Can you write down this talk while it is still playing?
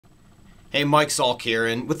Hey, Mike Salk here,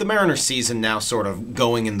 and with the Mariners season now sort of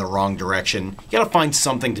going in the wrong direction, you gotta find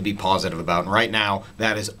something to be positive about, and right now,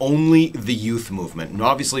 that is only the youth movement. And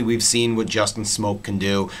obviously, we've seen what Justin Smoke can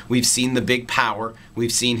do. We've seen the big power.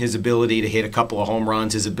 We've seen his ability to hit a couple of home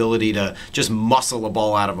runs, his ability to just muscle a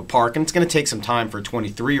ball out of a park, and it's gonna take some time for a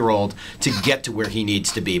 23-year-old to get to where he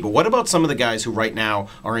needs to be. But what about some of the guys who right now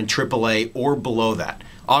are in AAA or below that?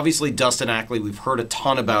 Obviously, Dustin Ackley, we've heard a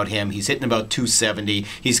ton about him. He's hitting about 270.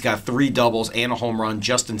 He's got 3 doubles and a home run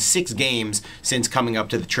just in 6 games since coming up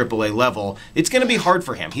to the AAA level. It's going to be hard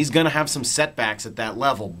for him. He's going to have some setbacks at that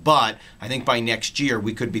level, but I think by next year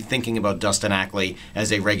we could be thinking about Dustin Ackley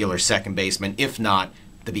as a regular second baseman, if not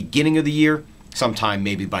the beginning of the year, sometime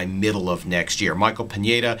maybe by middle of next year. Michael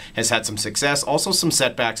Pineda has had some success, also some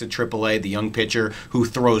setbacks at AAA, the young pitcher who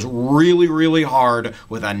throws really, really hard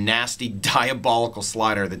with a nasty, diabolical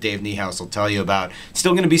slider that Dave Niehaus will tell you about.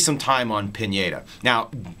 Still going to be some time on Pineda. Now,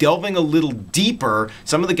 delving a little deeper,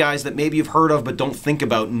 some of the guys that maybe you've heard of but don't think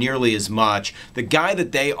about nearly as much, the guy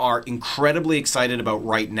that they are incredibly excited about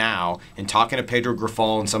right now, and talking to Pedro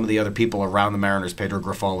Grifol and some of the other people around the Mariners, Pedro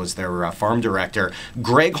Grifol is their farm director,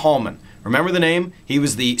 Greg Hallman. Remember the name? He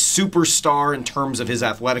was the superstar in terms of his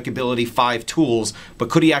athletic ability, 5 tools,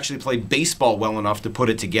 but could he actually play baseball well enough to put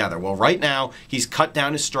it together? Well, right now, he's cut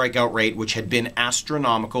down his strikeout rate, which had been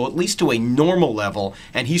astronomical, at least to a normal level,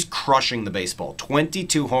 and he's crushing the baseball.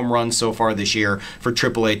 22 home runs so far this year for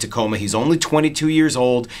AAA Tacoma. He's only 22 years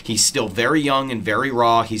old. He's still very young and very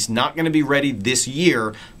raw. He's not going to be ready this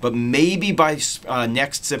year, but maybe by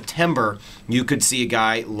next September, you could see a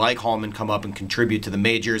guy like Hallman come up and contribute to the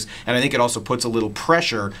majors, and I think it also puts a little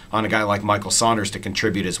pressure on a guy like Michael Saunders to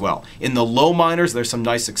contribute as well. In the low minors, there's some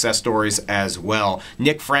nice success stories as well.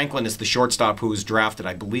 Nick Franklin is the shortstop who was drafted,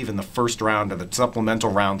 I believe, in the first round of the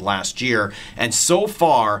supplemental round last year, and so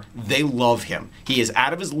far, they love him. He is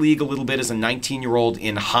out of his league a little bit as a 19-year-old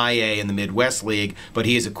in High A in the Midwest League, but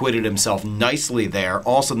he has acquitted himself nicely there.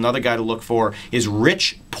 Also, another guy to look for is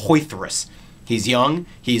Rich Poitras. He's young.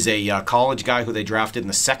 He's a college guy who they drafted in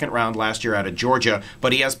the 2nd round last year out of Georgia,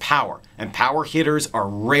 but he has power. And power hitters are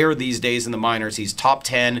rare these days in the minors. He's top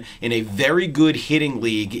 10 in a very good hitting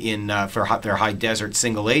league for their High Desert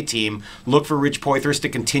Single A team. Look for Rich Poitras to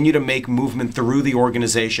continue to make movement through the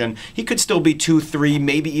organization. He could still be 2, 3,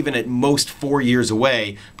 maybe even at most 4 years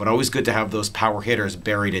away, but always good to have those power hitters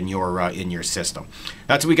buried in your system.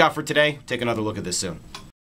 That's what we got for today. Take another look at this soon.